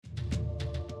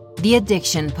The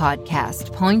Addiction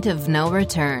Podcast, Point of No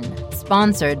Return,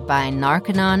 sponsored by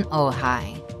Narconon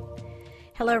Ojai.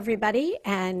 Hello, everybody,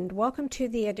 and welcome to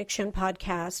the Addiction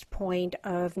Podcast, Point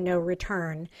of No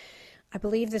Return. I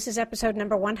believe this is episode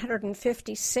number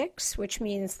 156, which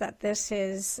means that this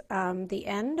is the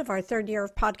end of our third year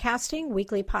of podcasting,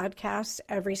 weekly podcasts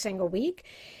every single week.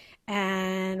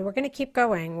 And we're going to keep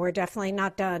going. We're definitely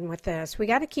not done with this. We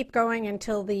got to keep going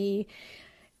until the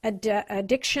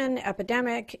addiction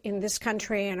epidemic in this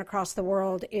country and across the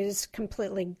world is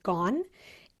completely gone.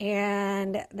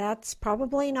 And that's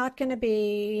probably not going to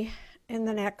be in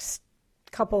the next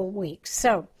couple weeks.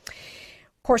 So,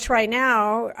 of course, right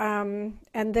now,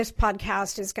 and this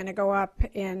podcast is going to go up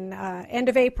in end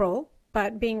of April,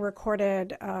 but being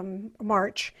recorded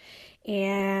March.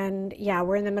 And yeah,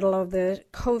 we're in the middle of the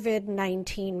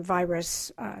COVID-19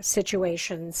 virus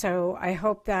situation. So I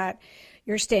hope that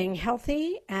you're staying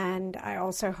healthy, and I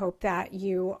also hope that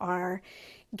you are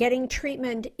getting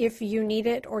treatment if you need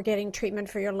it, or getting treatment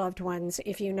for your loved ones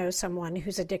if you know someone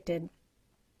who's addicted.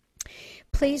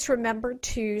 Please remember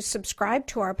to subscribe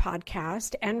to our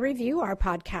podcast and review our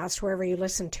podcast wherever you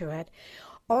listen to it.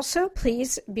 Also,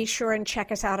 please be sure and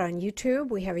check us out on YouTube.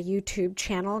 We have a YouTube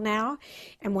channel now,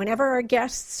 and whenever our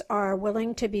guests are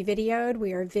willing to be videoed,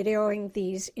 we are videoing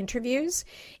these interviews.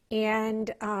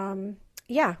 And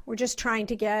we're just trying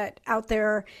to get out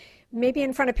there, maybe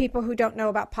in front of people who don't know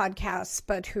about podcasts,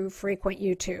 but who frequent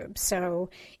YouTube. So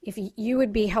if you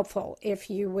would be helpful if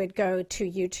you would go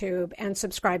to YouTube and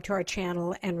subscribe to our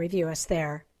channel and review us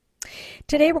there.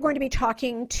 Today, we're going to be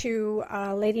talking to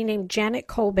a lady named Janet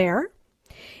Colbert.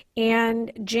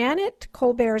 And Janet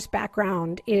Colbert's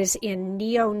background is in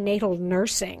neonatal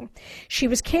nursing. She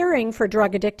was caring for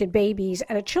drug-addicted babies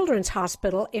at a children's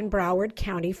hospital in Broward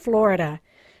County, Florida.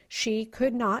 She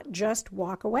could not just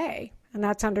walk away, and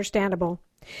that's understandable.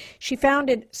 She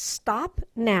founded STOPP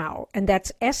Now, and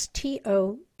that's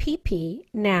STOPP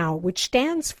Now, which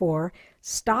stands for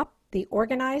Stop the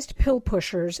Organized Pill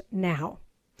Pushers Now.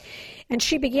 And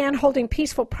she began holding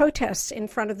peaceful protests in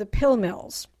front of the pill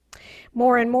mills.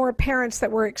 More and more parents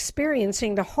that were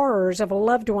experiencing the horrors of a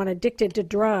loved one addicted to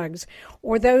drugs,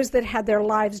 or those that had their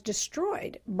lives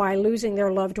destroyed by losing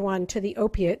their loved one to the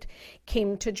opiate,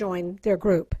 came to join their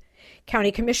group.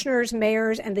 County commissioners,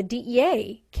 mayors, and the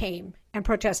DEA came and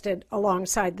protested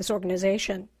alongside this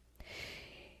organization.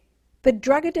 The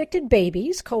drug-addicted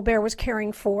babies Colbert was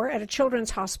caring for at a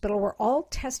children's hospital were all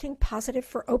testing positive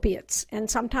for opiates and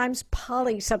sometimes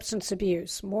polysubstance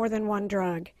abuse, more than one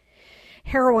drug.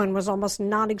 Heroin was almost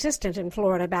non-existent in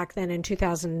Florida back then in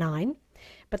 2009,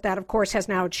 but that, of course, has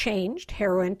now changed.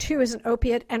 Heroin, too, is an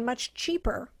opiate and much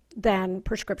cheaper than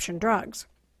prescription drugs.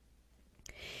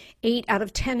 8 out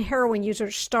of 10 heroin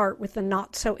users start with the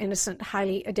not-so-innocent,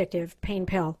 highly addictive pain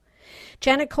pill.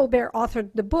 Janet Colbert authored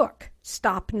the book,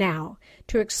 Stop Now,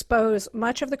 to expose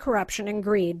much of the corruption and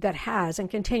greed that has and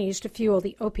continues to fuel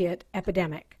the opiate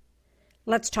epidemic.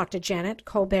 Let's talk to Janet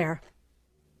Colbert.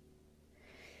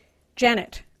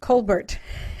 Janet Colbert,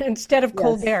 instead of Yes.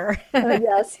 Colbert.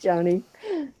 Yes, Joni.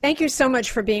 Thank you so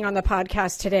much for being on the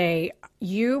podcast today.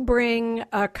 You bring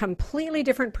a completely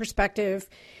different perspective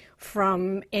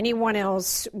from anyone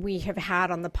else we have had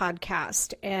on the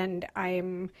podcast, and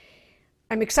I'm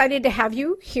excited to have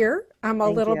you here. I'm a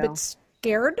little bit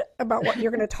scared about what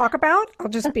you're going to talk about. I'll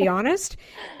just be honest,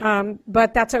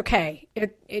 but that's okay.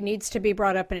 It needs to be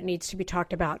brought up and it needs to be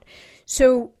talked about.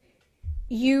 So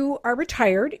you are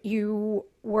retired. You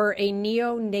were a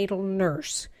neonatal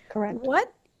nurse. Correct.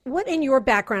 What in your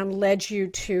background led you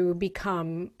to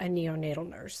become a neonatal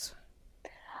nurse?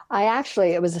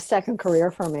 It was a second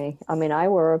career for me. I mean, I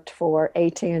worked for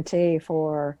AT&T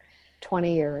for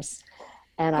 20 years,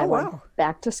 and I went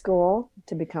back to school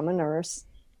to become a nurse,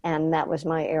 and that was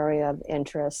my area of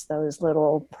interest, those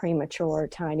little premature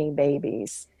tiny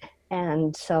babies.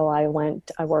 And so I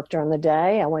worked during the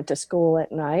day, I went to school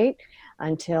at night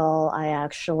until I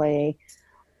actually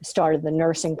started the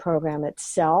nursing program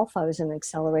itself. I was in an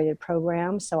accelerated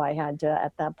program, so I had to,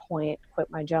 at that point, quit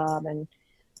my job and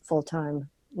full-time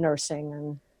nursing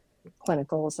and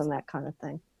clinicals and that kind of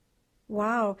thing.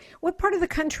 Wow. What part of the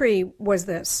country was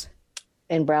this?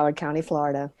 In Broward County,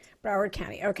 Florida. Broward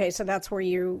County. Okay, so that's where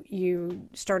you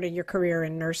started your career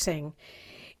in nursing.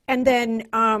 And then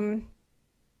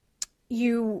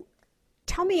you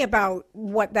tell me about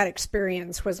what that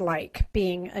experience was like,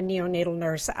 being a neonatal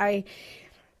nurse. It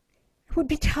would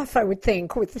be tough, I would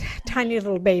think, with tiny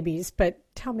little babies, but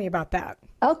tell me about that.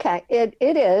 Okay, it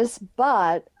is,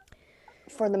 but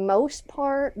for the most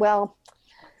part, well,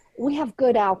 we have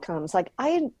good outcomes. Like,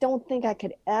 I don't think I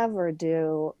could ever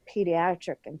do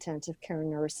pediatric intensive care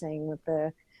nursing with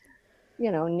the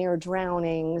near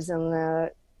drownings and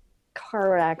the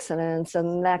car accidents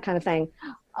and that kind of thing.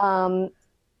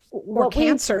 Or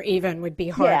cancer even would be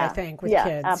hard, I think, with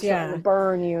kids. Absolutely. Yeah, The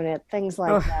burn unit, things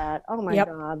like that. Oh my yep.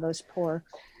 God, those poor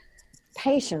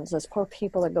patients, those poor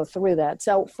people that go through that.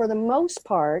 So for the most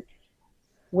part,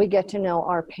 we get to know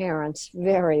our parents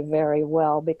very, very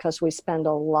well because we spend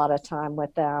a lot of time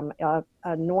with them.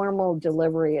 A normal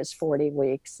delivery is 40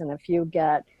 weeks. And if you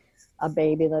get a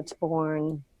baby that's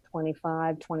born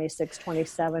 25, 26,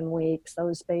 27 weeks,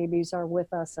 those babies are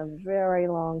with us a very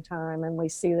long time, and we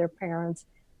see their parents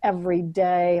every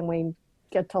day, and we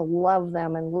get to love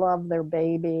them and love their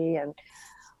baby and,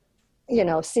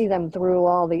 see them through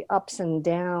all the ups and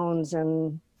downs.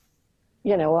 And,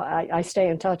 I stay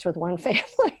in touch with one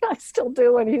family. I still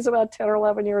do, and he's about 10 or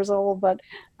 11 years old, but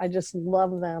I just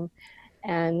love them.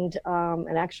 And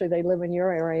actually they live in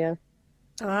your area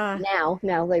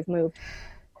now they've moved.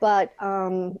 But,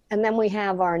 and then we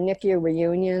have our NICU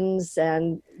reunions,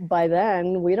 and by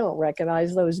then we don't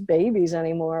recognize those babies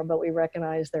anymore, but we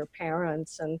recognize their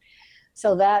parents. And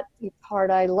so that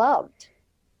part I loved.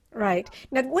 Right.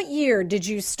 Now, what year did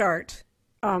you start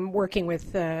working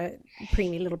with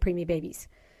little preemie babies?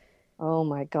 Oh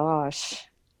my gosh.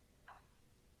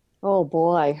 Oh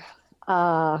boy.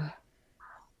 I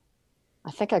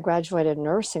think I graduated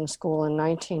nursing school in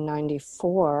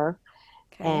 1994.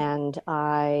 Okay. And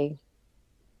I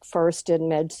first did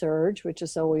med-surg, which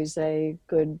is always a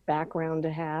good background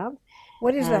to have.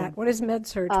 What is that? What is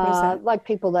med-surg? What is that? Like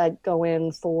people that go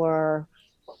in for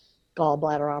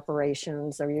gallbladder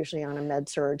operations, they're usually on a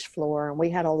med-surg floor. And we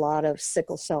had a lot of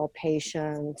sickle cell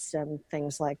patients and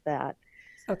things like that.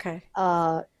 Okay.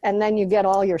 And then you get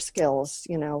all your skills,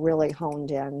 really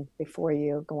honed in before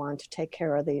you go on to take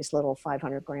care of these little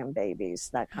 500-gram babies,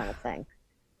 that kind of thing.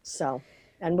 So...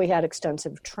 And we had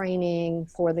extensive training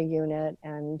for the unit,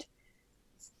 and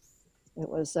it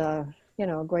was a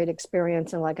great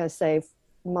experience. And like I say,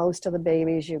 most of the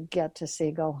babies you get to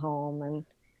see go home. And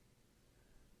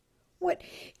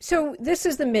so this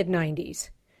is the mid-90s.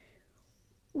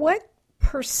 What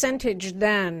percentage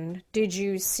then did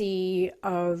you see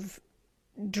of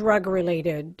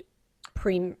drug-related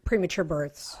premature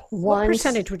births? What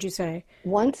percentage would you say?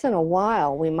 Once in a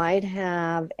while, we might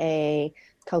have a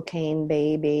cocaine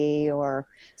baby or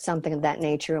something of that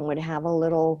nature, and would have a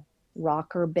little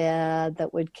rocker bed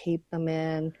that would keep them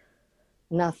in.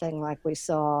 Nothing like we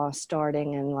saw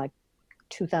starting in like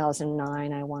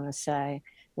 2009, I want to say,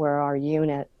 where our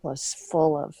unit was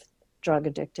full of drug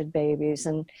addicted babies.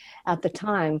 And at the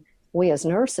time, we as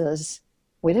nurses,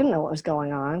 we didn't know what was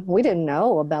going on. We didn't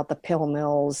know about the pill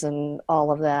mills and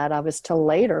all of that. I was till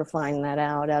later find that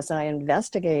out as I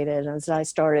investigated, as I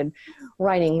started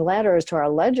writing letters to our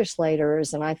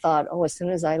legislators. And I thought, as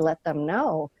soon as I let them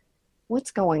know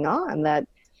what's going on, that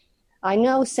I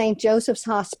know St. Joseph's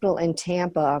Hospital in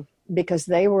Tampa, because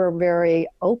they were very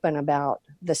open about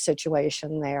the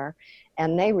situation there.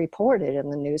 And they reported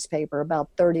in the newspaper about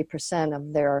 30%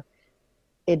 of their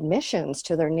admissions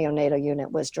to their neonatal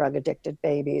unit was drug addicted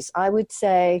babies. I would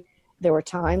say there were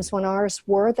times when ours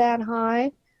were that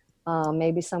high,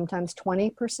 maybe sometimes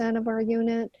 20% of our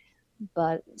unit,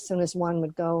 but as soon as one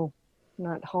would go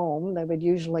not home, they would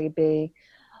usually be,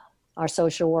 our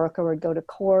social worker would go to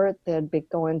court, they'd be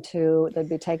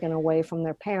taken away from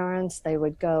their parents, they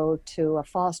would go to a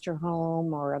foster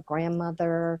home or a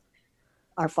grandmother.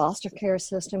 Our foster care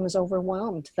system is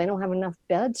overwhelmed. They don't have enough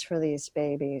beds for these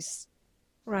babies.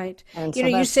 Right. And so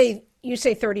you say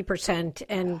 30%,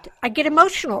 and I get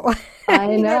emotional.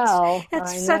 I know.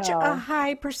 That's such a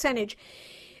high percentage.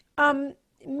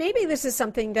 Maybe this is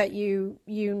something that you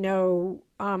know.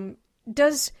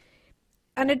 Does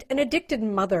an addicted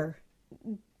mother,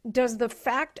 does the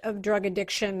fact of drug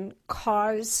addiction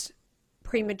cause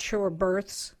premature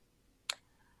births?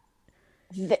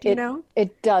 Do you know?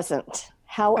 It doesn't.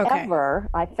 However,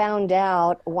 I found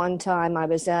out one time I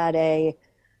was at a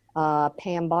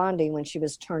Pam Bondi, when she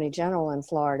was Attorney General in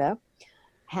Florida,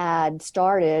 had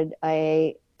started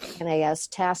a NAS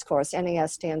task force.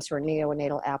 NAS stands for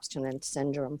Neonatal Abstinence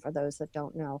Syndrome, for those that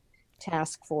don't know,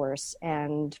 task force.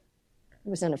 And it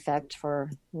was in effect for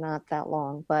not that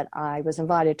long, but I was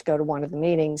invited to go to one of the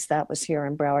meetings that was here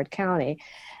in Broward County.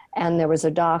 And there was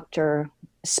a doctor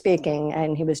speaking,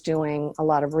 and he was doing a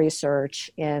lot of research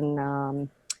in,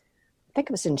 I think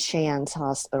it was in Shands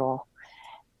Hospital.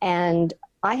 And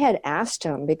I had asked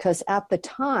him, because at the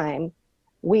time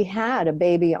we had a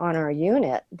baby on our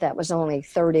unit that was only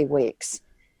 30 weeks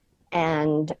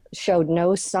and showed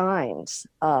no signs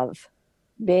of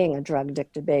being a drug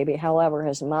addicted baby. However,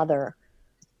 his mother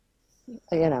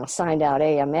signed out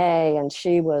AMA, and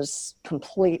she was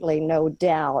completely no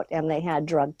doubt, and they had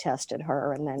drug tested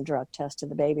her and then drug tested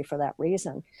the baby for that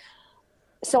reason.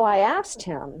 So I asked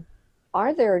him,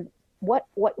 what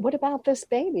about this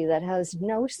baby that has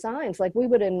no signs? Like, we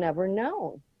would have never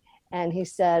known. And he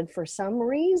said, for some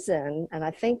reason, and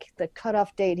I think the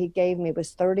cutoff date he gave me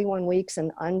was 31 weeks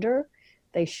and under,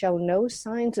 they show no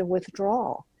signs of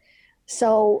withdrawal.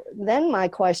 So then my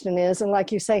question is, and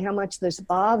like you say, how much this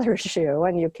bothers you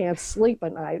and you can't sleep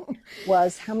at night,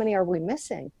 was how many are we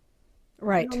missing?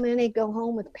 Right. How many go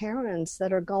home with parents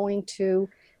that are going to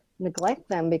neglect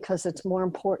them because it's more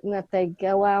important that they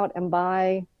go out and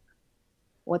buy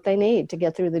what they need to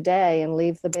get through the day and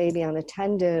leave the baby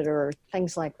unattended or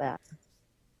things like that?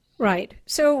 Right.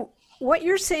 So what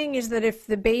you're saying is that if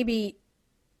the baby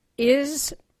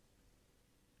is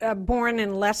born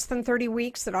in less than 30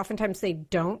 weeks, that oftentimes they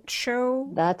don't show?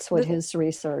 That's what his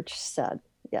research said,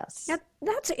 yes.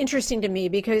 That's interesting to me,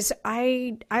 because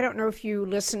I don't know if you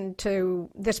listened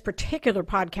to this particular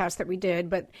podcast that we did,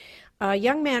 but a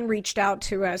young man reached out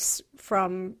to us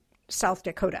from South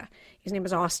Dakota. His name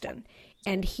is Austin,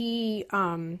 and he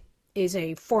is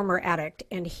a former addict,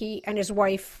 and he and his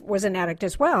wife was an addict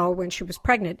as well when she was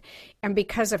pregnant. And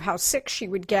because of how sick she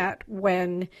would get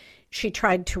when she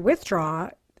tried to withdraw,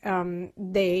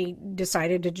 they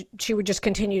decided she would just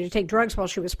continue to take drugs while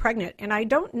she was pregnant. And I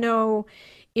don't know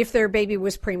if their baby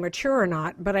was premature or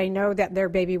not, but I know that their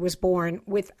baby was born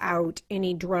without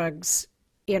any drugs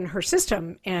in her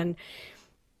system. And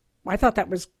I thought that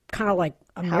was kind of like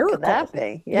a miracle. How could that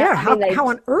be? Yeah, how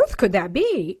on earth could that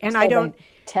be? And so I don't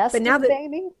test the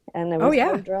baby, and there was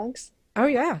no drugs. Oh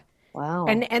yeah. Wow.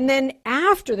 And then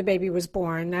after the baby was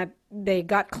born, that they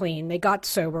got clean, they got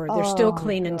sober. They're still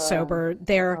clean and sober.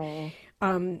 They're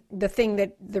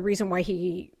the reason why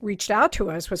he reached out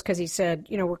to us was because he said,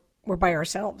 we're by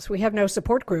ourselves. We have no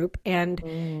support group, and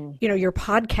your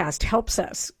podcast helps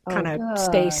us kind of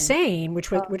stay sane,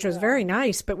 which was very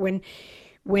nice. But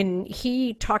when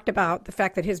he talked about the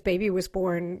fact that his baby was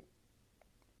born,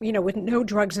 with no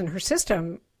drugs in her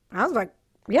system, I was like,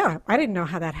 yeah, I didn't know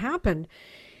how that happened.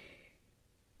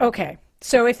 Okay,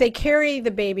 so if they carry the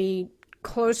baby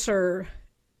closer,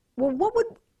 well,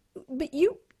 but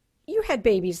you had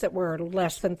babies that were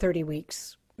less than 30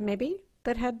 weeks, maybe,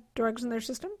 that had drugs in their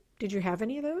system? Did you have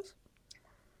any of those?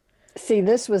 See,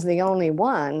 this was the only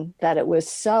one that it was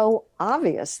so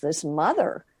obvious this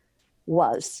mother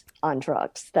was on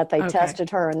drugs that they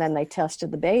tested her and then they tested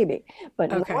the baby.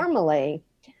 But normally,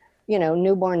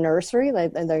 newborn nursery,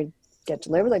 they get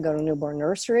delivered, they go to newborn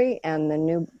nursery, and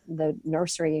the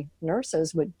nursery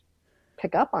nurses would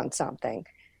pick up on something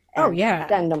and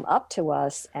send them up to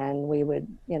us, and we would,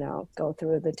 go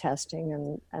through the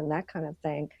testing and that kind of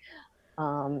thing.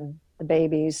 The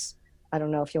babies, I don't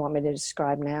know if you want me to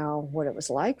describe now what it was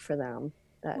like for them.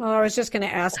 Well, I was just going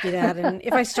to ask you that, and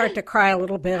if I start to cry a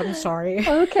little bit, I'm sorry.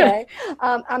 Okay.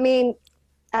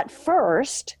 At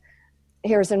first,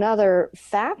 here's another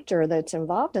factor that's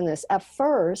involved in this. At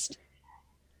first,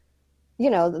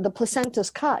 the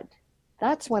placenta's cut.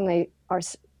 That's when they are,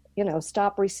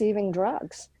 stop receiving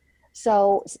drugs.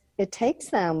 So it takes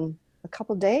them a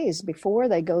couple days before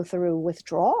they go through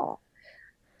withdrawal.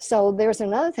 So there's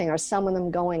another thing. Are some of them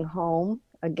going home?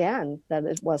 Again, that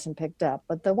it wasn't picked up.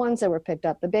 But the ones that were picked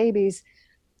up, the babies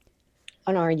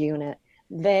on our unit,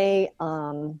 they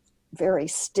very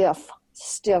stiff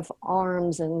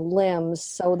arms and limbs.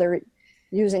 So they're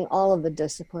using all of the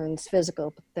disciplines,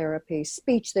 physical therapy,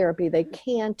 speech therapy. They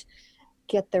can't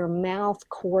get their mouth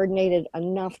coordinated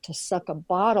enough to suck a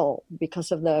bottle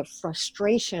because of the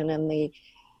frustration and the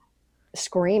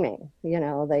screaming.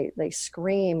 They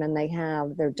scream, and they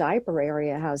have their diaper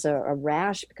area has a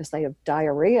rash because they have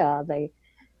diarrhea.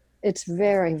 It's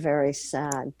very, very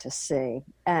sad to see.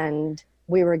 And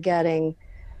we were getting,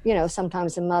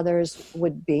 sometimes the mothers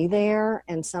would be there,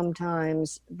 and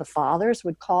sometimes the fathers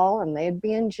would call and they'd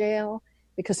be in jail,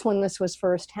 because when this was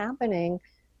first happening,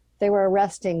 they were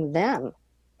arresting them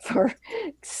for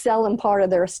selling part of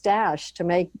their stash to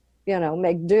make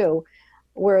do.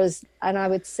 Whereas, and I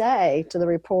would say to the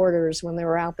reporters when they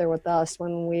were out there with us,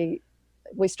 when we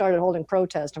started holding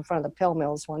protest in front of the pill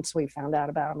mills once we found out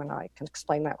about them, and I can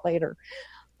explain that later.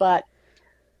 But,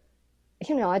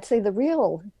 I'd say the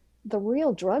real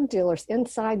drug dealers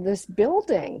inside this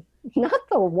building, not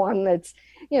the one that's,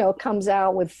 comes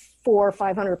out with 400 or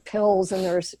 500 pills and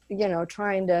there's,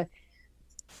 trying to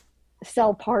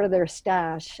sell part of their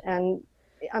stash. And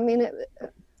it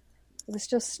was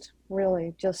just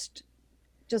really just,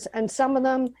 and some of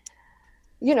them,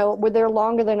 were there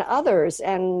longer than others.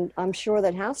 And I'm sure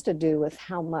that has to do with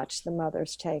how much the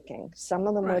mother's taking. Some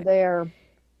of them were there a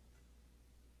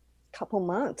couple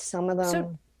months, some of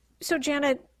them. So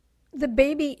Janet, the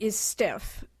baby is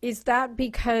stiff. Is that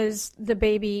because the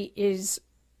baby is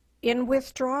in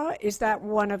withdrawal? Is that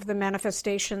one of the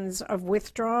manifestations of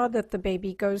withdrawal that the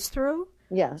baby goes through?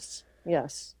 Yes.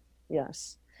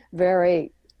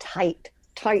 Very tight,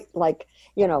 like,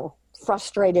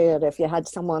 frustrated. If you had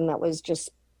someone that was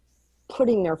just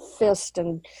putting their fist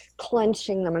and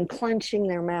clenching them and clenching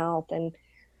their mouth, and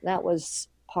that was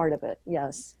part of it.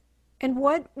 Yes. And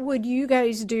what would you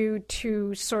guys do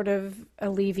to sort of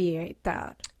alleviate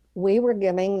that? We were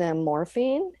giving them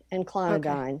morphine and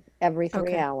clonidine every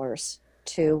 3 hours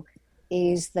to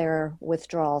ease their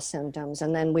withdrawal symptoms.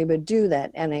 And then we would do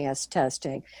that NAS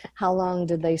testing. How long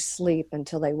did they sleep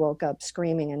until they woke up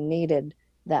screaming and needed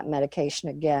that medication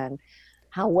again?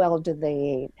 How well did they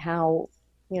eat? How,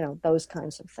 those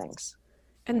kinds of things.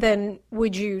 And then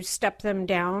would you step them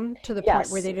down to the point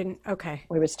where they didn't? Okay.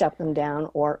 We would step them down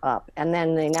or up. And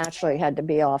then they naturally had to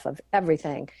be off of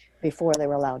everything before they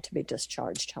were allowed to be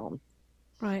discharged home.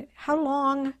 Right. How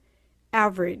long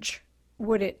average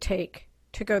would it take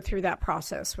to go through that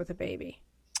process with a baby?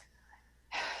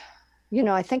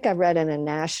 I think I read in a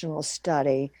national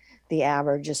study, the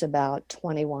average is about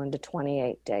 21 to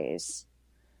 28 days.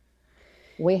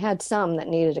 We had some that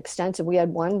needed extensive. We had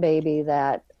one baby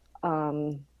that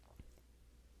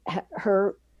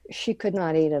she could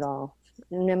not eat at all,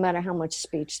 no matter how much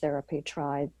speech therapy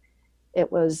tried.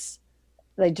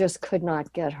 They just could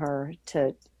not get her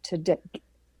to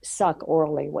suck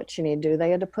orally what she needed to do. They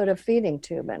had to put a feeding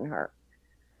tube in her.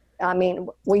 I mean,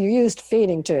 we used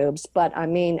feeding tubes, but I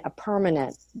mean a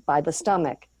permanent by the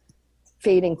stomach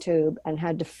feeding tube, and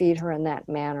had to feed her in that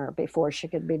manner before she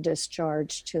could be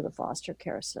discharged to the foster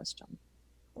care system.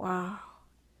 Wow.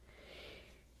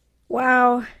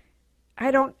 I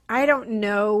don't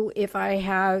know if I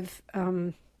have,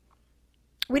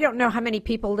 we don't know how many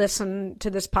people listen to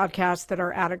this podcast that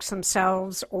are addicts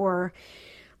themselves or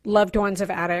loved ones of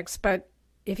addicts, but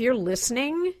if you're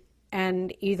listening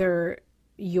and either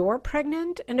you're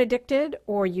pregnant and addicted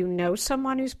or you know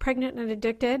someone who's pregnant and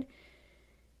addicted,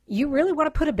 you really want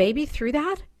to put a baby through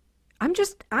that? I'm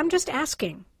just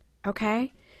asking,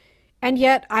 okay? And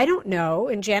yet I don't know,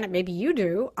 and Janet, maybe you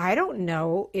do, I don't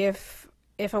know if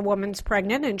a woman's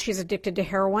pregnant and she's addicted to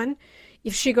heroin,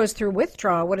 if she goes through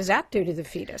withdrawal, what does that do to the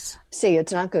fetus? See,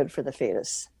 it's not good for the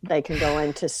fetus. They can go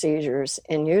into seizures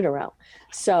in utero.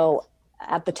 So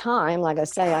at the time, like I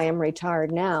say, I am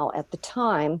retired now. At the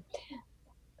time,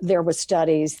 there were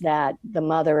studies that the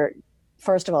mother,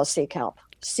 first of all, seek help.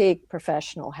 Seek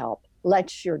professional help.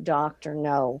 Let your doctor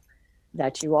know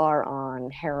that you are on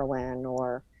heroin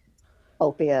or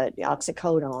opiate,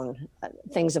 oxycodone,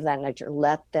 things of that nature.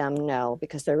 Let them know,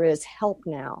 because there is help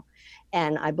now.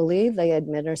 And I believe they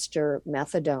administer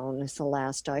methadone, is the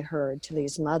last I heard, to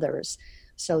these mothers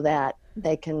so that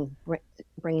they can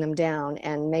bring them down.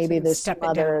 And maybe this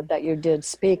mother that you did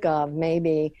speak of,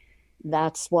 maybe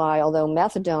that's why, although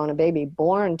methadone, a baby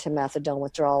born to methadone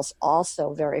withdrawal is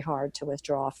also very hard to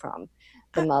withdraw from.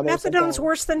 The mothers methadone's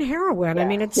worse than heroin. I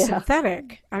mean, it's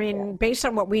synthetic. I mean, based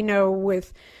on what we know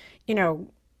with,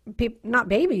 not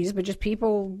babies, but just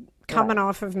people coming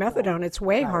off of methadone, it's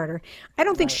way harder. I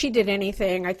don't think she did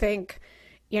anything. I think,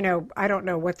 I don't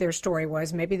know what their story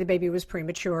was. Maybe the baby was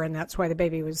premature and that's why the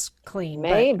baby was clean.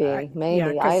 Maybe. I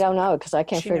don't know, because I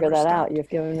can't figure that out. You've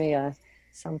given me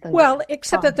something. Well,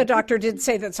 except that the doctor did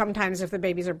say that sometimes if the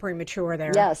babies are premature,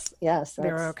 they're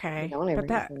okay.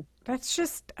 But that's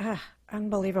just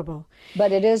unbelievable.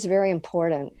 But it is very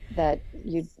important that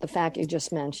the fact you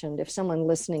just mentioned, if someone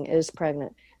listening is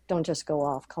pregnant, don't just go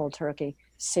off cold turkey.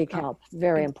 Seek help.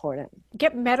 Very important.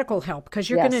 Get medical help, because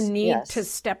you're going to need to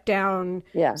step down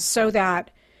so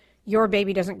that your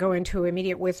baby doesn't go into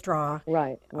immediate withdrawal.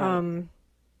 Right.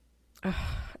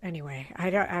 Anyway,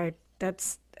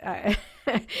 that's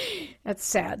that's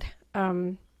sad.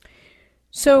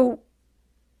 So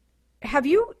have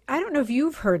you, I don't know if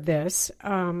you've heard this.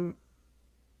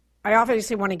 I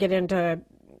obviously want to get into,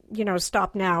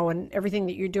 Stop Now and everything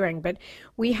that you're doing, but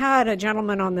we had a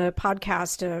gentleman on the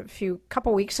podcast a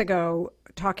couple weeks ago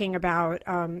talking about,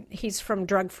 he's from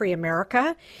Drug Free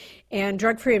America, and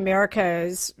Drug Free America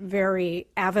is very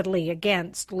avidly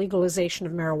against legalization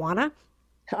of marijuana.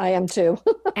 I am too.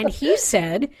 And he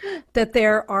said that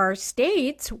there are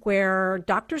states where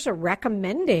doctors are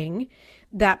recommending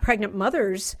that pregnant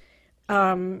mothers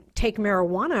take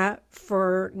marijuana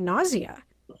for nausea.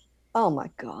 Oh, my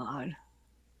God.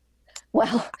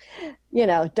 Well,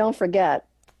 don't forget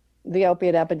the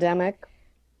opiate epidemic.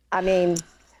 I mean,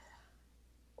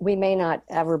 we may not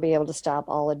ever be able to stop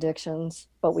all addictions,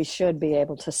 but we should be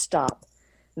able to stop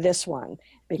this one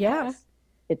because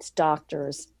it's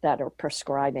doctors that are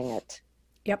prescribing it.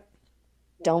 Yep.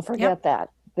 Don't forget that.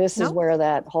 This is where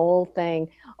that whole thing,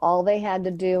 all they had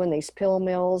to do in these pill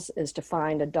mills is to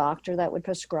find a doctor that would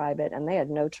prescribe it, and they had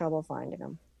no trouble finding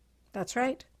them. That's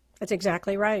right. That's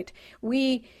exactly right.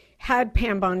 We had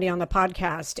Pam Bondi on the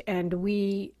podcast, and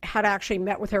we had actually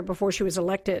met with her before she was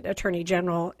elected Attorney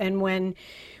General. And when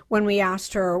we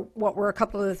asked her what were a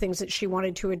couple of the things that she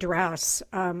wanted to address,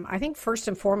 I think first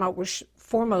and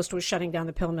foremost was shutting down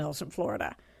the pill mills in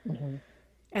Florida. Mm-hmm.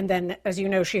 And then, as you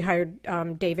know, she hired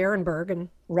Dave Ehrenberg, and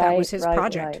that was his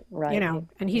project. Right. You know,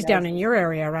 and he's down in your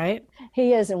area, right?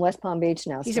 He is in West Palm Beach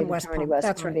now. He's in West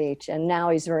Palm Beach, and now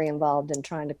he's very involved in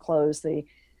trying to close the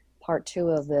part 2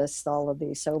 of this, all of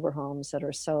these sober homes that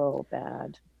are so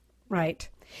bad. Right.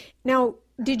 Now,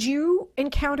 did you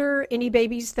encounter any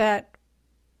babies that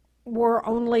were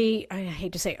only, I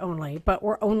hate to say only, but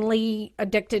were only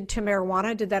addicted to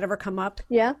marijuana? Did that ever come up?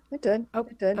 Yeah, it did. Oh,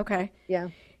 it did. Okay. Yeah.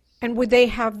 And would they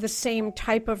have the same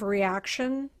type of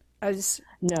reaction as?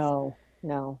 No.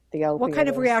 The opiates. What kind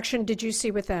of reaction did you see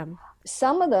with them?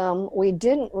 Some of them we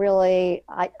didn't really.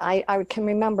 I can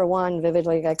remember one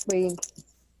vividly. Like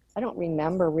I don't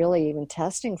remember really even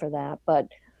testing for that, but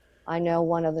I know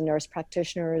one of the nurse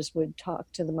practitioners would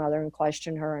talk to the mother and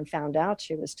question her, and found out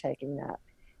she was taking that,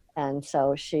 and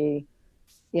so she,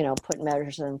 put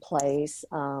measures in place.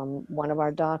 One of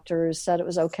our doctors said it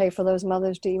was okay for those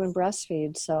mothers to even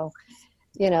breastfeed. So,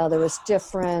 there was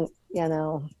different,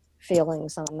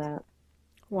 feelings on that.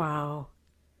 Wow.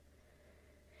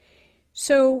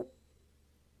 So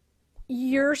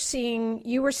you were seeing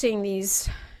these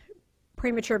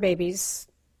premature babies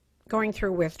going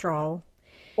through withdrawal.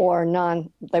 Or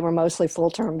they were mostly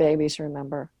full-term babies,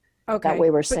 remember? Okay. That we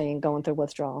were seeing going through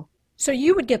withdrawal. So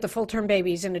you would get the full-term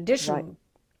babies in addition. Right.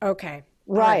 Okay.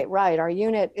 Right. Our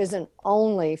unit isn't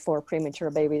only for premature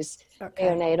babies. Okay.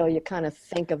 Neonatal, you kind of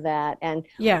think of that. And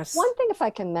yes. One thing, if I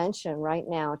can mention right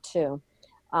now, too,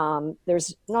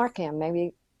 there's Narcan.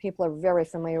 Maybe people are very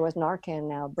familiar with Narcan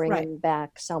now, bringing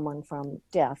back someone from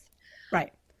death.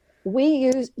 Right.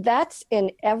 That's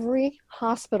in every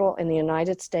hospital in the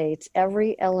United States,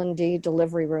 every L&D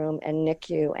delivery room and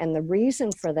NICU. And the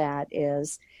reason for that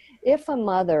is if a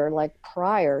mother, like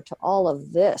prior to all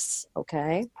of this,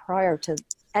 prior to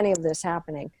any of this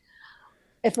happening,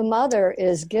 if a mother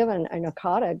is given a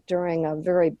narcotic during a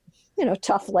very,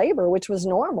 tough labor, which was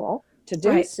normal to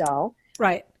do so,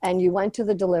 right, and you went to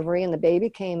the delivery and the baby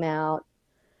came out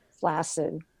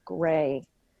flaccid, gray,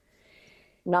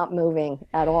 not moving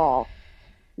at all,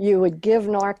 you would give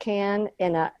Narcan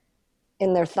in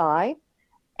their thigh,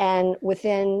 and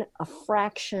within a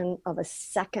fraction of a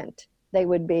second, they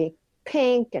would be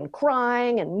pink and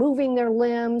crying and moving their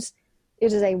limbs.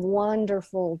 It is a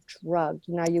wonderful drug.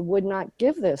 Now, you would not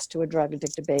give this to a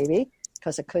drug-addicted baby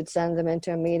because it could send them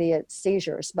into immediate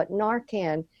seizures, but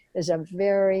Narcan is a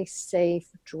very safe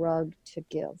drug to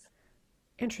give.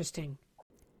 Interesting.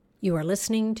 You are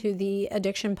listening to the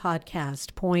Addiction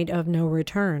Podcast, Point of No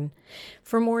Return.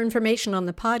 For more information on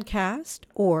the podcast,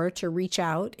 or to reach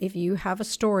out if you have a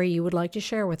story you would like to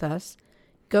share with us,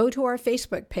 go to our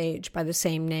Facebook page by the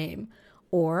same name,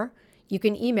 or you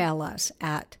can email us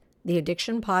at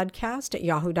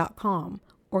theaddictionpodcast@yahoo.com,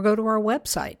 or go to our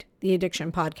website,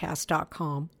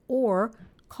 theaddictionpodcast.com, or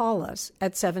call us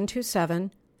at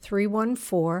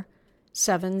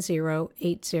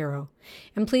 727-314-7080.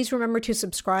 And please remember to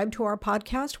subscribe to our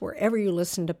podcast wherever you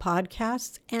listen to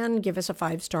podcasts and give us a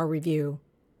 5-star review.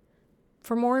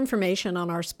 For more information on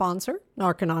our sponsor,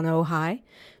 Narconon Ojai,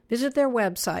 visit their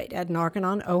website at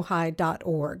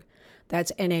narcononohai.org.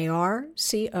 That's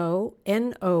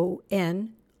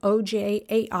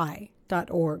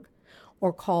NARCONONOJAI.org.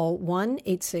 Or call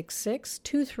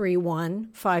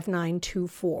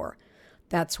 1-866-231-5924.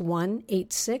 That's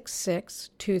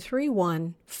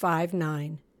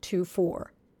 1-866-231-5924.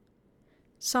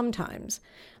 Sometimes,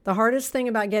 the hardest thing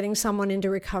about getting someone into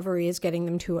recovery is getting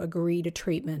them to agree to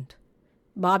treatment.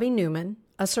 Bobby Newman,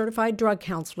 a certified drug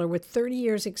counselor with 30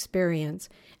 years' experience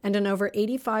and an over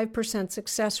 85%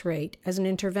 success rate as an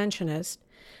interventionist,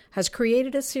 has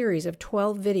created a series of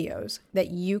 12 videos that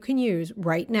you can use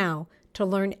right now to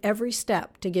learn every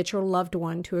step to get your loved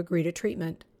one to agree to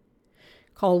treatment.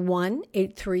 Call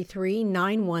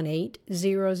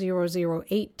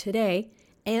 1-833-918-0008 today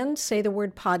and say the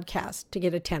word podcast to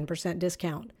get a 10%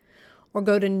 discount. Or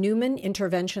go to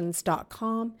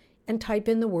newmaninterventions.com and type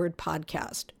in the word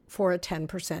podcast for a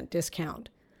 10% discount.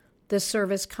 This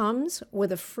service comes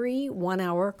with a free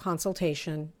 1-hour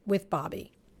consultation with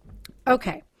Bobby.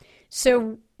 Okay.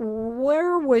 So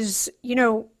where was,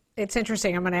 it's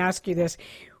interesting. I'm going to ask you this.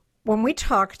 When we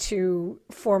talk to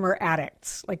former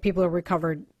addicts, like people who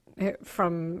recovered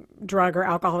from drug or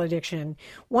alcohol addiction,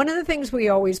 one of the things we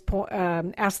always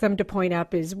ask them to point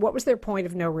up is what was their point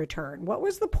of no return? What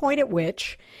was the point at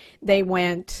which they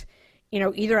went,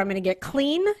 either I'm going to get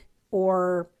clean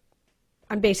or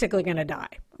I'm basically going to die.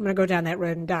 I'm going to go down that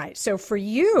road and die. So for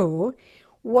you,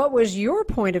 what was your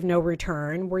point of no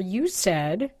return where you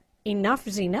said, enough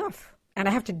is enough and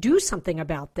I have to do something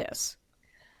about this?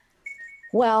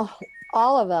 Well,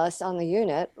 all of us on the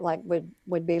unit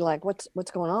would be like,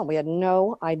 what's going on? We had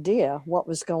no idea what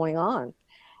was going on.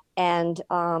 And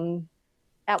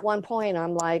at one point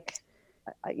I'm like,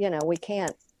 we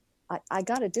can't, I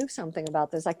got to do something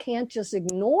about this. I can't just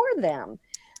ignore them.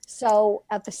 So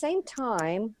at the same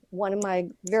time, one of my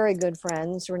very good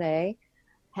friends, Renee,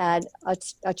 had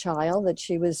a child that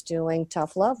she was doing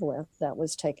tough love with that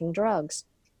was taking drugs.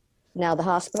 Now the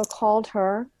hospital called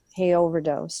her, he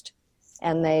overdosed.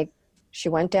 And she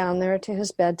went down there to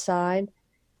his bedside.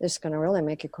 This is going to really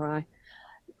make you cry.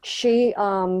 He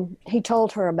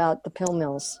told her about the pill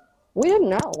mills. We didn't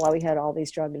know why we had all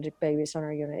these drug addict babies on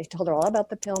our unit. He told her all about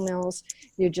the pill mills.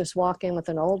 You just walk in with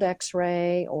an old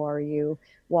x-ray, or you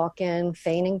walk in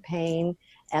feigning pain,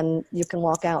 and you can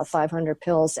walk out with 500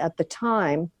 pills. At the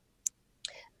time,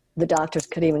 the doctors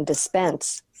could even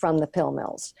dispense from the pill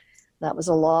mills. That was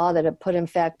a law that had put in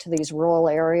effect to these rural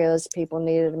areas. People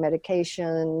needed a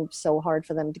medication, so hard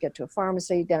for them to get to a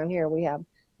pharmacy. Down here, we have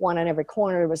one on every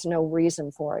corner. There was no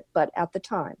reason for it, but at the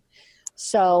time.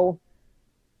 So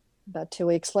about 2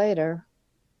 weeks later,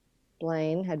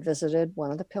 Blaine had visited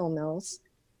one of the pill mills,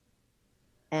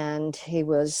 and he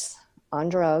was on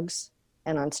drugs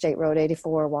and on State Road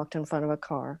 84, walked in front of a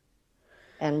car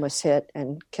and was hit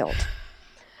and killed.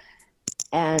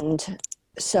 And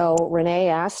so Renee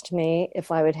asked me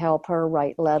if I would help her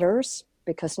write letters,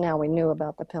 because now we knew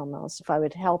about the pill mills, if I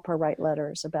would help her write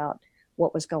letters about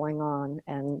what was going on,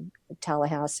 and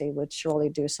Tallahassee would surely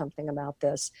do something about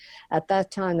this. At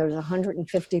that time, there was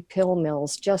 150 pill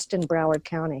mills just in Broward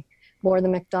County, more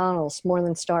than McDonald's, more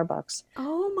than Starbucks.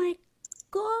 Oh my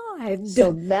God.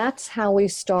 So that's how we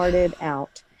started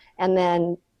out. And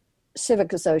then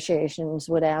civic associations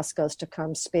would ask us to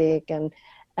come speak, and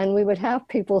we would have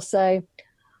people say,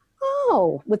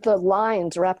 oh, with the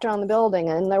lines wrapped around the building,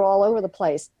 and they're all over the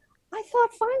place. I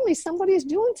thought finally somebody's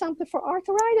doing something for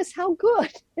arthritis. How good.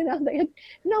 They had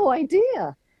no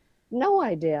idea.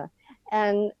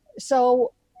 And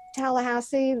so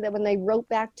Tallahassee, when they wrote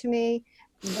back to me,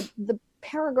 the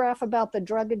paragraph about the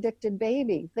drug addicted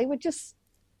baby, they would just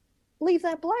leave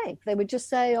that blank. They would just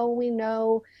say, oh, we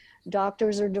know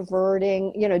doctors are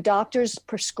diverting, doctors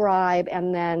prescribe,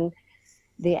 and then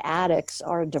the addicts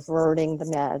are diverting the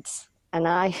meds. And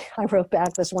I wrote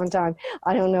back this one time,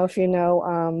 I don't know if you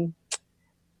know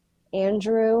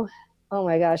Andrew. Oh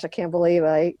my gosh, I can't believe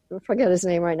I forget his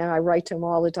name right now. I write to him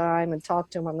all the time and talk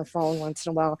to him on the phone once in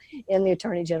a while in the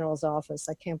Attorney General's office.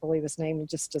 I can't believe his name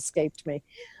just escaped me.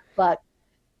 But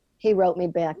he wrote me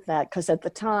back that, because at the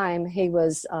time he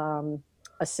was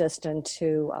assistant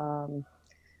to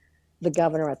the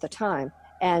governor at the time.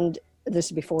 And this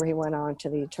is before he went on to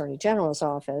the Attorney General's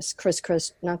office,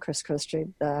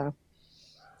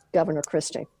 Governor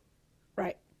Christie.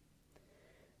 Right.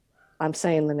 I'm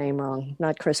saying the name wrong,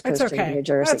 not Chris Christie, okay. New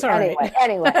Jersey. That's all right.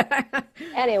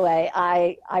 Anyway,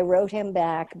 I wrote him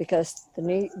back because the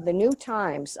New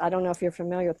Times, I don't know if you're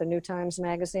familiar with the New Times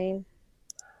magazine.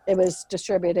 It was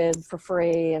distributed for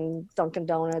free in Dunkin'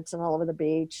 Donuts and all over the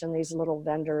beach and these little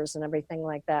vendors and everything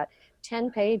like that.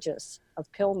 10 pages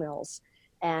of pill mills.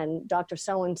 And Dr.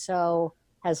 So-and-so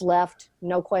has left,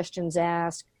 no questions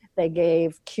asked. They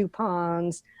gave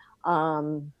coupons.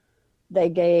 They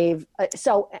gave,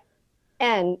 so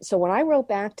when I wrote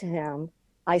back to him,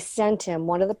 I sent him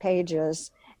one of the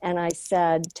pages, and I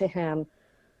said to him,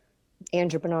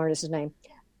 Andrew Bernard is his name,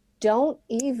 don't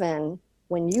even,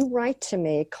 when you write to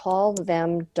me, call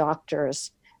them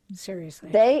doctors.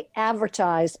 Seriously. They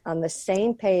advertise on the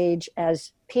same page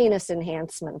as penis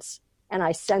enhancements. And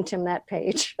I sent him that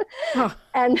page. Oh.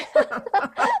 and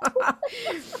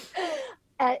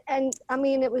I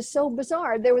mean, it was so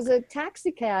bizarre. There was a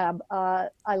taxi cab, I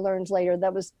learned later,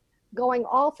 that was going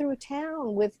all through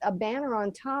town with a banner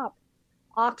on top.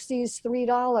 Oxy's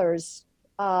 $3,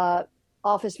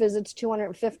 office visits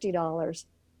 $250,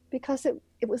 because it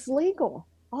was legal.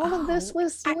 All of this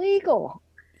was legal.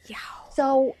 Yeah.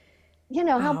 So,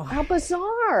 how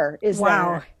bizarre is that?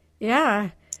 Wow.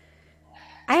 Yeah.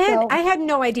 I had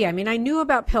no idea. I mean, I knew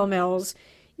about pill mills.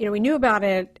 We knew about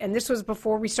it, and this was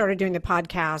before we started doing the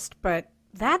podcast, but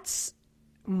That's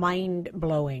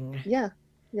mind-blowing. Yeah,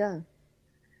 yeah.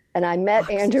 And I met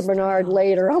Andrew Bernard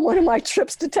later on one of my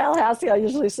trips to Tallahassee. I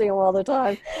usually see him all the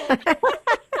time.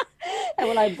 And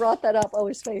when I brought that up,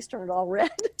 his face turned all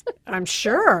red. I'm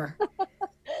sure.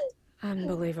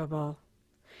 Unbelievable.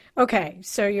 Okay,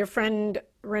 so your friend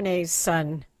Renee's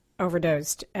son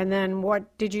overdosed. And then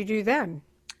what did you do then?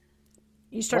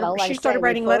 She started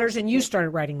writing letters and you started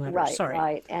writing letters. Right, Sorry.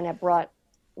 right. And it brought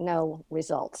no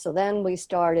results. So then we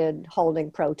started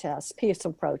holding protests,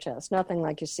 peaceful protests, nothing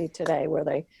like you see today where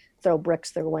they throw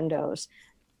bricks through windows.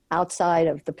 Outside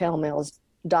of the pill mills,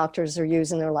 doctors are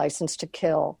using their license to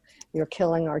kill. You're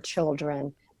killing our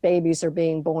children. Babies are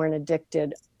being born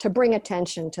addicted, to bring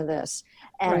attention to this.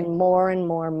 And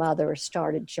more mothers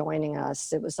started joining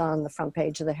us. It was on the front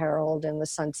page of the Herald and the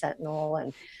Sun Sentinel.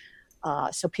 And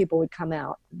so people would come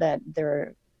out that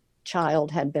their child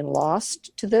had been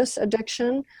lost to this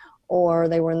addiction, or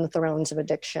they were in the throes of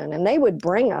addiction. And they would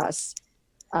bring us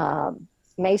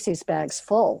Macy's bags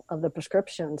full of the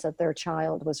prescriptions that their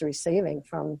child was receiving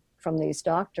from these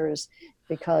doctors,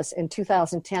 because in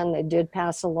 2010 they did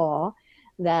pass a law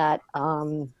that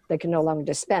they can no longer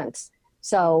dispense.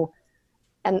 So,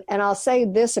 and I'll say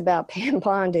this about Pam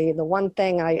Bondi, the one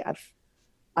thing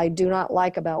I do not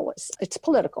like about it's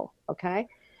political, okay?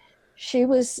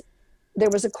 There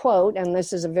was a quote, and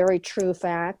this is a very true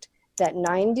fact, that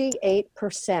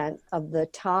 98% of the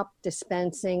top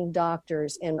dispensing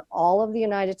doctors in all of the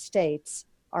United States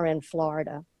are in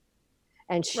Florida.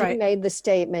 And she made the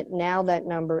statement, now that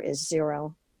number is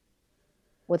 0,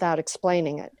 without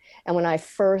explaining it. And when I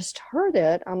first heard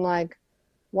it, I'm like,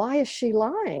 why is she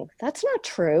lying? That's not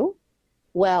true.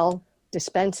 Well,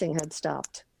 dispensing had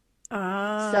stopped.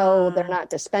 So they're not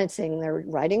dispensing. They're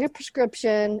writing a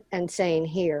prescription and saying,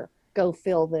 here, go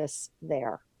fill this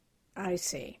there. I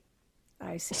see.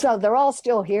 So they're all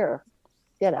still here,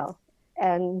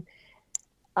 and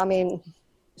I mean,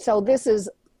 so this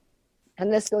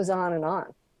goes on and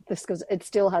on. It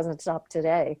still hasn't stopped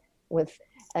today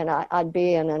and I'd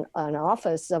be in an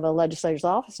office of a legislator's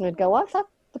office and I'd go, I thought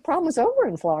the problem was over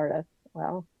in Florida.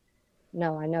 Well,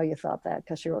 no, I know you thought that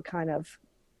because you were kind of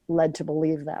led to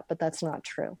believe that, but that's not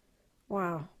true.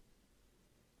 Wow.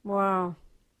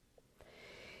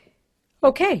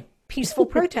 Okay. Peaceful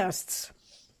protests.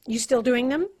 You still doing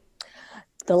them?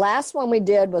 The last one we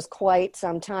did was quite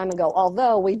some time ago,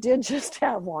 although we did just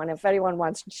have one. If anyone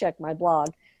wants to check my blog,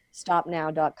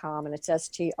 stopnow.com, and it's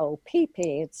STOPP.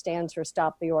 It stands for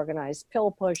Stop the Organized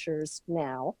Pill Pushers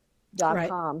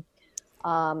Now.com.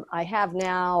 I have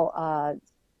now,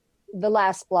 the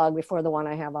last blog before the one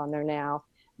I have on there now,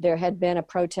 there had been a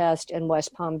protest in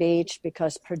West Palm Beach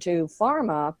because Purdue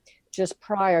Pharma, just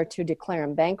prior to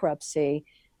declaring bankruptcy,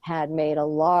 had made a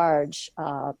large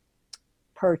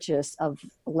purchase of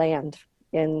land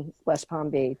in West Palm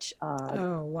Beach,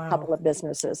 a couple of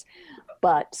businesses.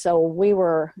 But so we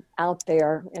were out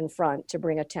there in front to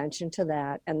bring attention to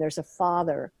that. And there's a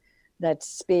father that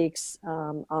speaks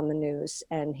on the news.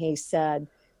 And he said,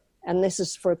 and this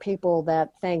is for people that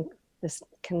think this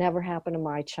can never happen to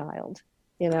my child,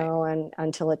 and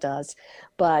until it does.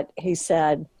 But he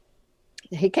said,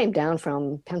 he came down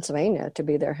from Pennsylvania to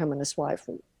be there, him and his wife,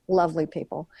 lovely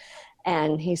people.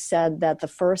 And he said that the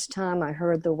first time I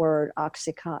heard the word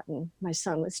Oxycontin, my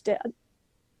son was dead.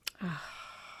 And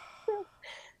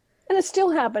it's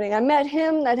still happening. I met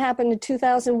him, that happened in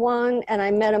 2001, and I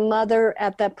met a mother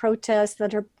at that protest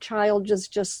that her child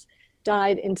just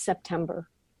died in September.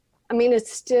 I mean,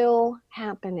 it's still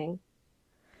happening.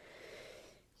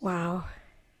 Wow.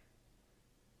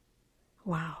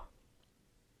 Wow.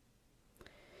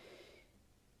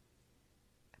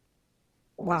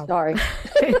 Sorry.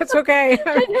 It's okay.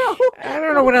 I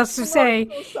don't know what else to say.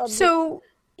 So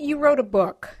you wrote a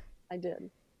book. I did.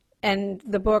 And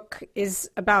the book is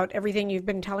about everything you've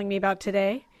been telling me about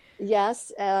today?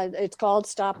 Yes. It's called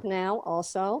Stop Now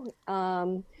also.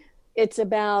 It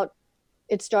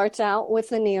starts out with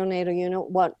the neonatal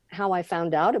unit, how I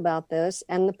found out about this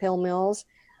and the pill mills.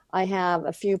 I have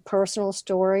a few personal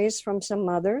stories from some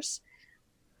mothers.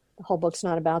 The whole book's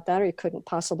not about that, or you couldn't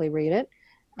possibly read it.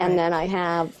 And then I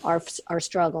have our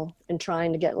struggle in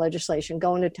trying to get legislation,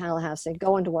 going to Tallahassee,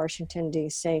 going to Washington,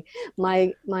 D.C.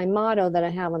 My motto that I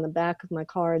have on the back of my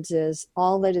cards is,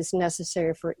 all that is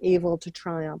necessary for evil to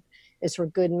triumph is for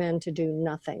good men to do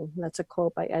nothing. That's a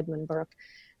quote by Edmund Burke.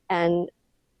 And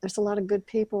there's a lot of good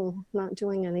people not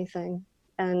doing anything.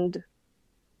 And,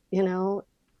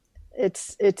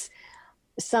 it's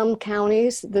some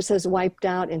counties, this has wiped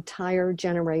out entire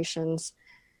generations.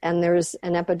 And there's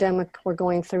an epidemic we're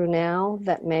going through now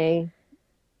that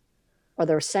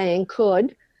they're saying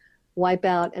could wipe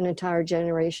out an entire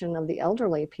generation of the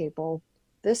elderly people.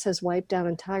 This has wiped out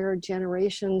entire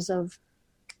generations of,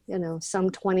 some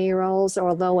 20-year-olds,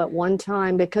 although at one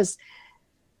time, because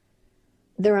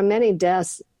there are many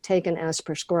deaths taken as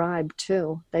prescribed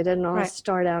too. They didn't all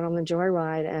start out on the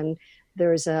joyride, and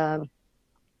there's an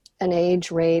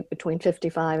age rate between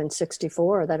 55 and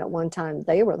 64 that at one time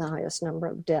they were the highest number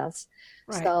of deaths.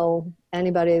 Right. So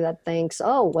anybody that thinks,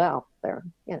 oh, well,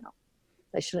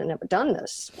 they should have never done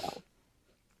this. Well,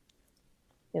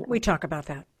 we talk about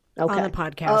that on the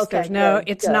podcast. Okay,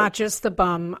 it's not just the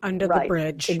bum under the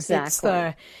bridge.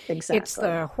 Exactly. It's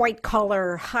the white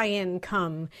collar, high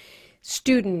income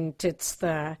student. It's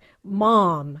the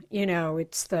mom.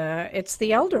 It's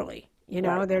the elderly.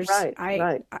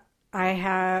 I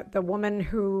had the woman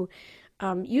who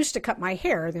used to cut my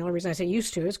hair. The only reason I say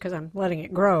used to is because I'm letting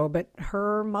it grow. But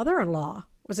her mother-in-law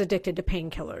was addicted to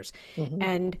painkillers,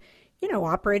 and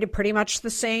operated pretty much the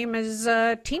same as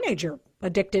a teenager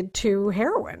addicted to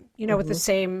heroin. With the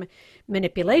same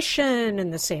manipulation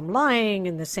and the same lying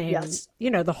and the same,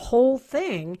 the whole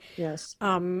thing. Yes.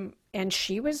 And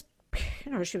she was,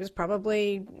 she was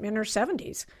probably in her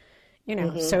 70s.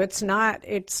 So it's not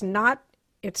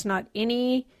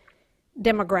any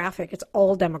demographic, it's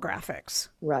all demographics.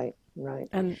 Right.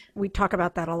 And we talk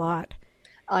about that a lot.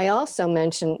 I also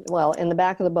mentioned, in the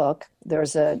back of the book,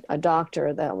 there's a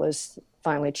doctor that was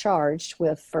finally charged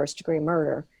with first-degree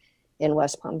murder in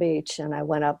West Palm Beach, and I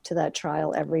went up to that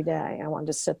trial every day. I wanted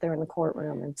to sit there in the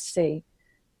courtroom and see,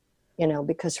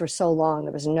 because for so long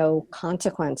there was no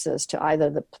consequences to either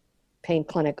the pain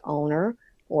clinic owner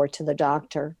or to the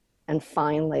doctor, and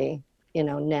finally,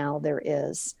 now there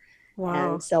is.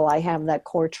 Wow. And so I have that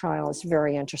court trial. It's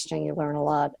very interesting. You learn a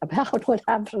lot about what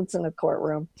happens in a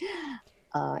courtroom.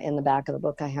 In the back of the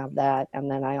book, I have that.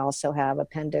 And then I also have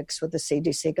appendix with the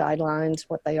CDC guidelines,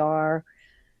 what they are.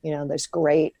 There's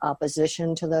great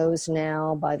opposition to those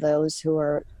now by those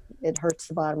it hurts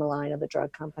the bottom line of the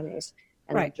drug companies.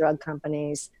 And the drug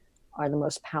companies are the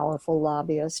most powerful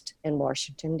lobbyists in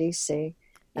Washington, D.C.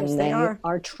 And yes, they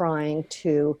are trying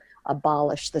to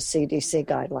abolish the CDC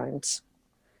guidelines.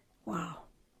 Wow.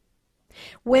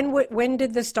 When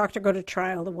did this doctor go to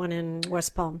trial, the one in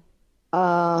West Palm?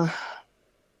 I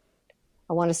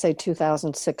want to say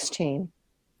 2016.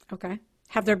 Okay.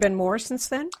 Have there been more since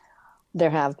then? There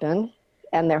have been,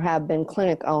 and there have been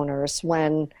clinic owners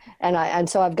and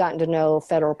so I've gotten to know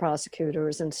federal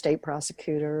prosecutors and state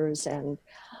prosecutors, and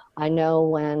I know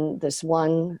when this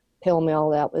one pill mill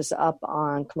that was up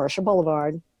on Commercial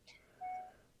Boulevard,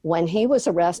 when he was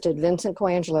arrested, Vincent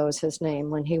Coangelo is his name.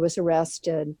 When he was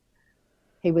arrested,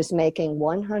 he was making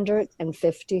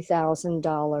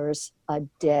 $150,000 a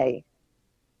day.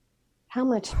 How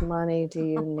much money do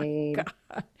you need?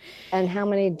 God. And how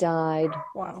many died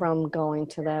from going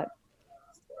to that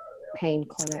pain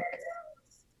clinic?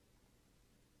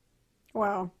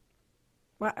 Wow.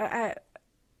 Well,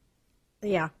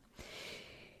 yeah.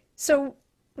 So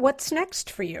what's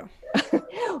next for you?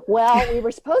 Well, we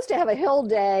were supposed to have a Hill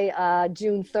Day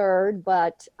June 3rd,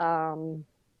 but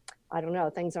I don't know.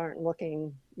 Things aren't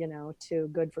looking, too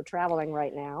good for traveling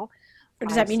right now. Or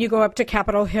does that mean you go up to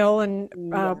Capitol Hill and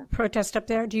protest up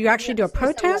there? Do you actually do a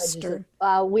protest? Or?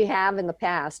 We have in the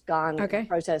past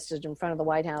protested in front of the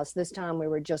White House. This time we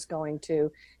were just going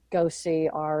to go see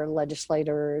our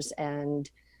legislators and,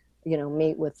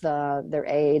 meet with their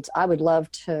aides. I would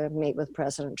love to meet with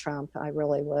President Trump. I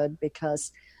really would,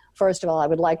 because first of all, I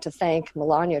would like to thank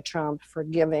Melania Trump for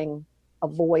giving a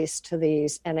voice to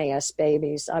these NAS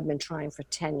babies. I've been trying for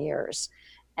 10 years.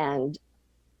 And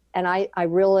I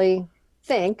really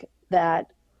think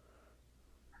that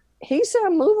he's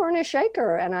a mover and a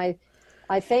shaker. And I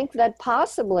think that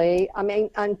possibly,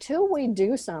 until we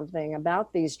do something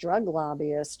about these drug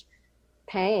lobbyists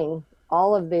paying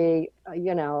all of the,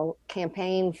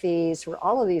 campaign fees for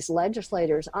all of these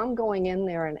legislators, I'm going in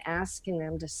there and asking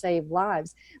them to save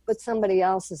lives. But somebody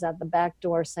else is at the back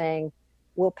door saying,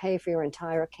 we'll pay for your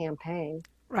entire campaign.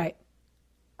 Right.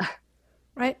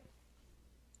 Right.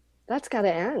 That's got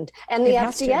to end. And the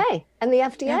FDA,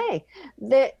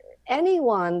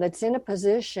 anyone that's in a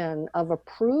position of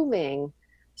approving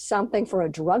something for a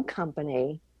drug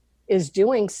company is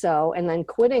doing so and then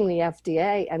quitting the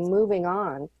FDA and moving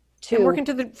on to and working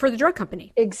for the drug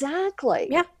company. Exactly.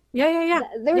 Yeah.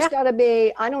 There's got to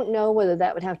be, I don't know whether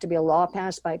that would have to be a law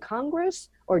passed by Congress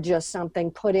or just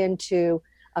something put into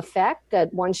effect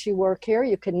that once you work here,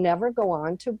 you could never go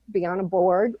on to be on a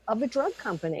board of a drug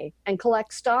company and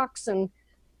collect stocks. And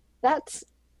that's,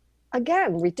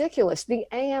 again, ridiculous. The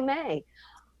AMA.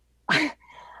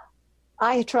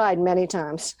 I tried many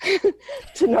times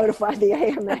to notify the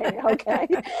AMA, okay?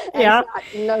 And Yeah. got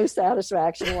no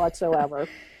satisfaction whatsoever.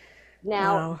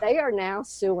 Now, They are now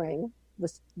suing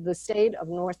the state of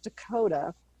North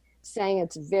Dakota, saying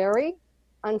it's very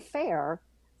unfair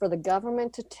for the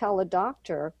government to tell a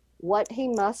doctor what he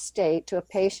must state to a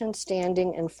patient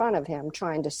standing in front of him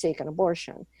trying to seek an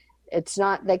abortion. It's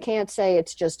not, they can't say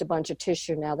it's just a bunch of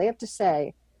tissue now. They have to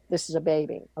say, this is a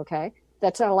baby, okay?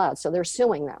 That's not allowed. So they're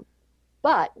suing them.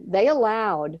 But they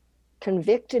allowed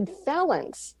convicted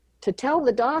felons to tell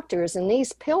the doctors in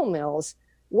these pill mills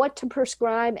what to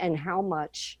prescribe and how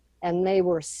much, and they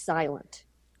were silent.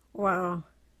 Wow.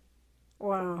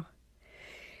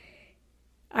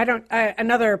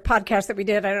 Another podcast that we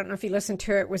did, I don't know if you listened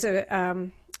to it, was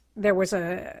there was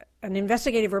an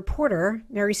investigative reporter,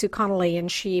 Mary Sue Connolly,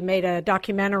 and she made a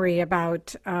documentary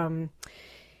about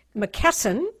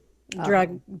McKesson,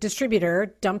 drug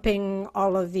distributor, dumping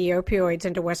all of the opioids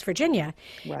into West Virginia.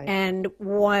 Right. And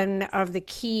one of the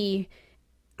key,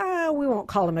 we won't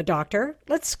call him a doctor,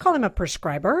 let's call him a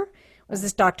prescriber, was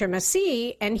this Dr.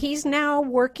 Massey, and he's now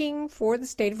working for the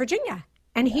state of Virginia.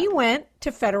 And he went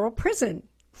to federal prison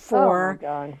for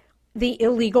the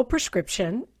illegal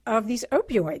prescription of these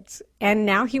opioids. And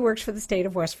now he works for the state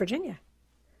of West Virginia.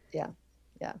 Yeah.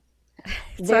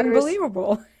 It's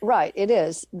unbelievable. Right, it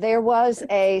is. There was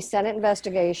a Senate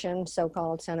investigation,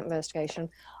 so-called Senate investigation.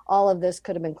 All of this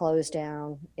could have been closed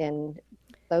down. In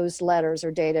those letters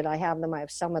are dated. I have them. I have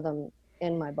some of them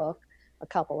in my book, a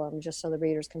couple of them, just so the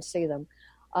readers can see them.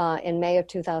 In May of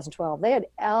 2012, they had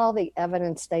all the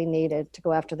evidence they needed to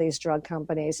go after these drug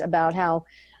companies about how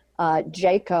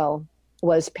JACO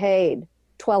was paid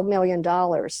 $12 million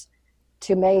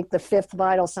to make the fifth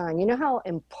vital sign. You know how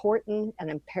important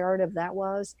and imperative that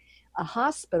was? A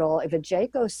hospital, if a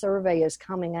JACO survey is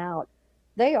coming out,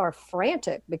 they are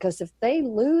frantic because if they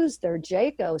lose their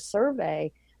JACO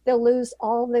survey, they'll lose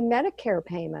all the Medicare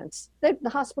payments. The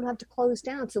hospital have to close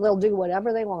down, so they'll do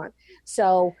whatever they want.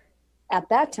 So at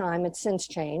that time, it's since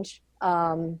changed.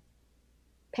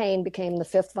 Pain became the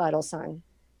fifth vital sign.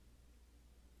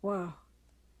 Wow.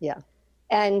 Yeah.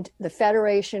 And the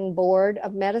Federation Board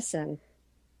of Medicine,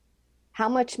 how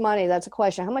much money, that's a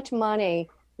question, how much money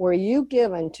were you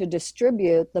given to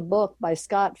distribute the book by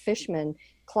Scott Fishman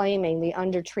claiming the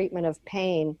undertreatment of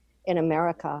pain in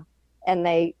America? And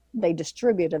they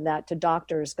distributed that to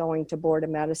doctors going to Board of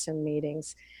Medicine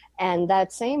meetings. And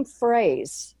that same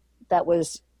phrase that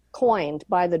was coined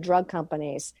by the drug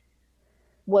companies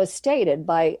was stated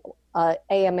by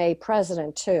AMA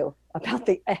president too, about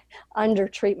the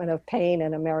undertreatment of pain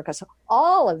in America. So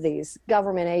all of these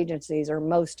government agencies, or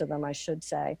most of them, I should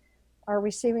say, are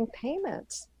receiving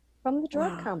payments from the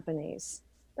drug companies.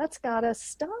 That's got to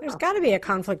stop. There's got to be a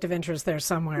conflict of interest there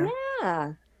somewhere.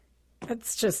 Yeah.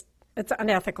 It's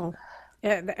unethical,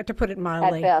 to put it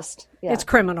mildly. At best. Yeah. It's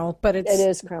criminal, but it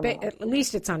is criminal. At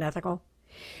least it's unethical.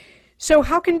 So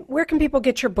where can people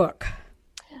get your book?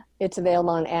 It's available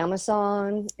on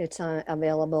Amazon. It's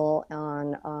available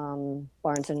on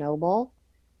Barnes & Noble.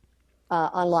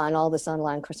 Online, all this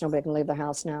online. Chris, nobody can leave their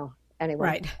house now. Anyway.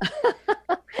 Right.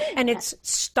 And it's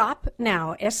Stop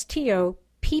Now,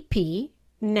 STOPP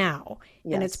Now.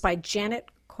 Yes. And it's by Janet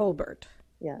Colbert.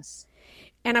 Yes.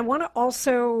 And I want to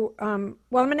also, I'm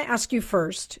going to ask you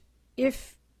first,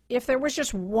 if there was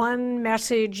just one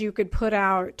message you could put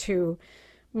out to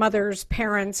mothers,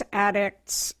 parents,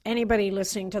 addicts, anybody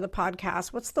listening to the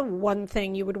podcast, what's the one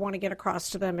thing you would want to get across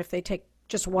to them if they take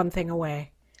just one thing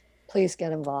away? Please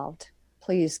get involved.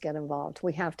 Please get involved.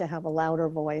 We have to have a louder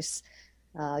voice.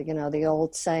 The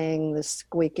old saying, the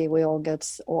squeaky wheel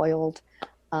gets oiled.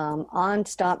 On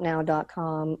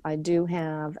STOPNow.com, I do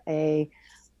have a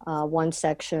one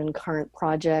section, current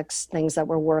projects, things that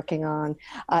we're working on.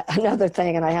 Another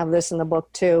thing, and I have this in the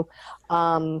book too,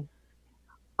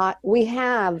 we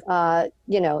have,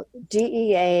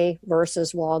 DEA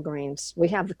versus Walgreens. We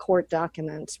have the court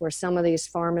documents where some of these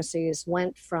pharmacies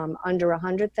went from under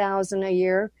 100,000 a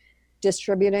year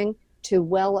distributing to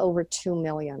well over 2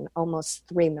 million, almost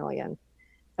 3 million.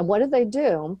 And what did they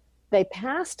do? They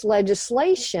passed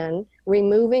legislation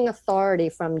removing authority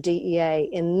from DEA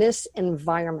in this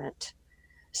environment.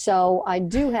 So I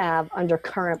do have under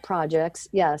current projects,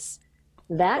 yes,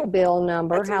 that bill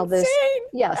number, how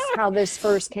this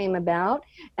first came about.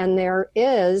 And there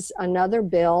is another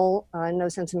bill, no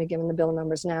sense in me giving the bill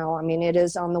numbers now. I mean, it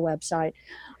is on the website,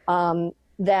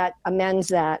 that amends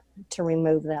that to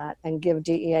remove that and give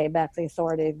DEA back the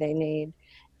authority they need.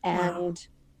 And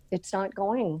it's not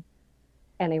going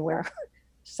anywhere.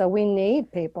 So we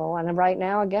need people. And right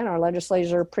now, again, our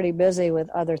legislators are pretty busy with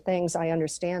other things. I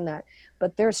understand that.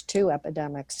 But there's 2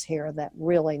 epidemics here that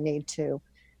really need to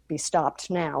be stopped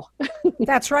now.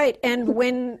 That's right. And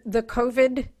when the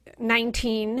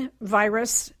COVID-19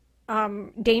 virus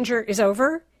danger is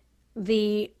over,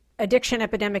 the addiction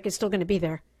epidemic is still going to be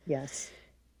there. Yes.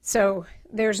 So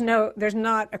there's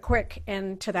not a quick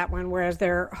end to that one, whereas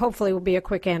there hopefully will be a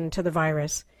quick end to the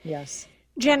virus. Yes.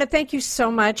 Janet, thank you so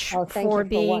much for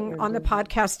being on the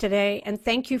podcast today. And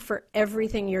thank you for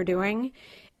everything you're doing.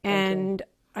 And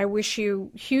I wish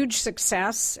you huge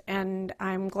success. And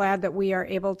I'm glad that we are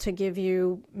able to give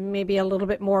you maybe a little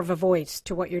bit more of a voice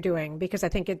to what you're doing, because I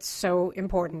think it's so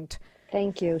important.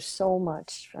 Thank you so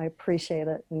much. I appreciate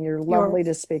it. And you're lovely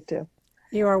to speak to.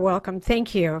 You are welcome.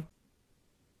 Thank you.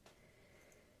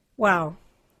 Wow.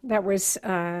 That was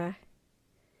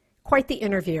quite the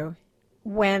interview.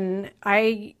 When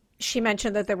she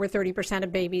mentioned that there were 30%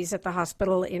 of babies at the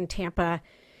hospital in Tampa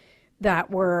that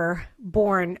were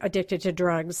born addicted to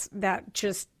drugs, that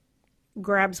just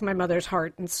grabs my mother's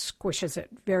heart and squishes it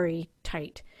very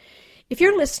tight. If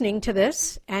you're listening to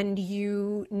this and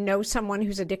you know someone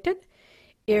who's addicted,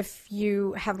 if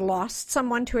you have lost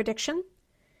someone to addiction,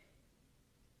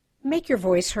 make your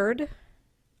voice heard.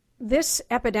 This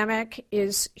epidemic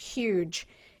is huge.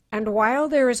 And while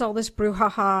there is all this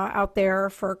brouhaha out there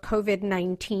for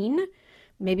COVID-19,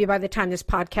 maybe by the time this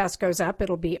podcast goes up,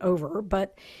 it'll be over.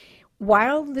 But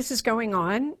while this is going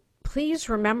on, please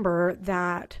remember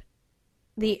that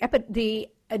the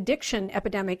addiction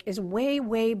epidemic is way,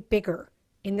 way bigger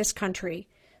in this country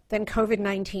than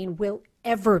COVID-19 will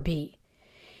ever be.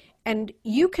 And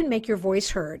you can make your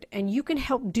voice heard, and you can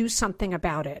help do something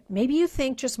about it. Maybe you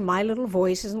think just my little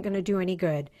voice isn't going to do any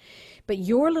good, but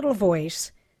your little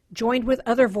voice joined with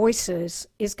other voices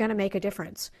is going to make a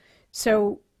difference.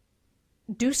 So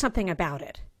do something about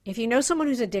it. If you know someone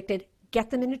who's addicted, get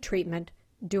them into treatment.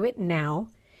 Do it now.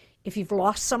 If you've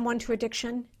lost someone to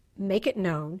addiction, make it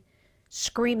known.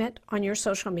 Scream it on your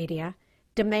social media.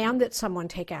 Demand that someone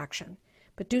take action,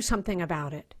 but do something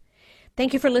about it.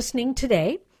 Thank you for listening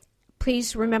today.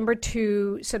 Please remember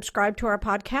to subscribe to our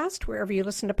podcast wherever you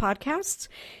listen to podcasts,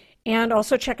 and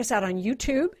also check us out on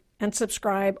YouTube and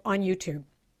subscribe on YouTube.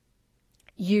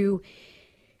 You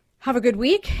have a good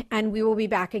week, and we will be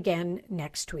back again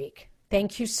next week.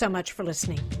 Thank you so much for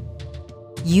listening.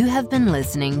 You have been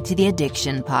listening to the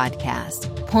Addiction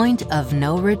Podcast, Point of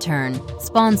No Return,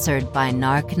 sponsored by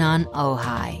Narconon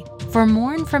Ojai. For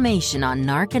more information on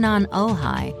Narconon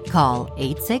Ojai, call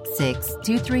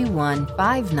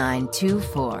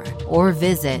 866-231-5924 or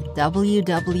visit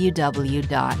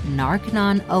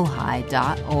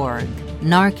www.narcononojai.org.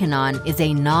 Narconon is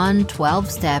a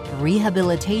non-12-step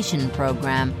rehabilitation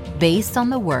program based on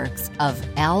the works of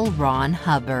L. Ron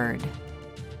Hubbard.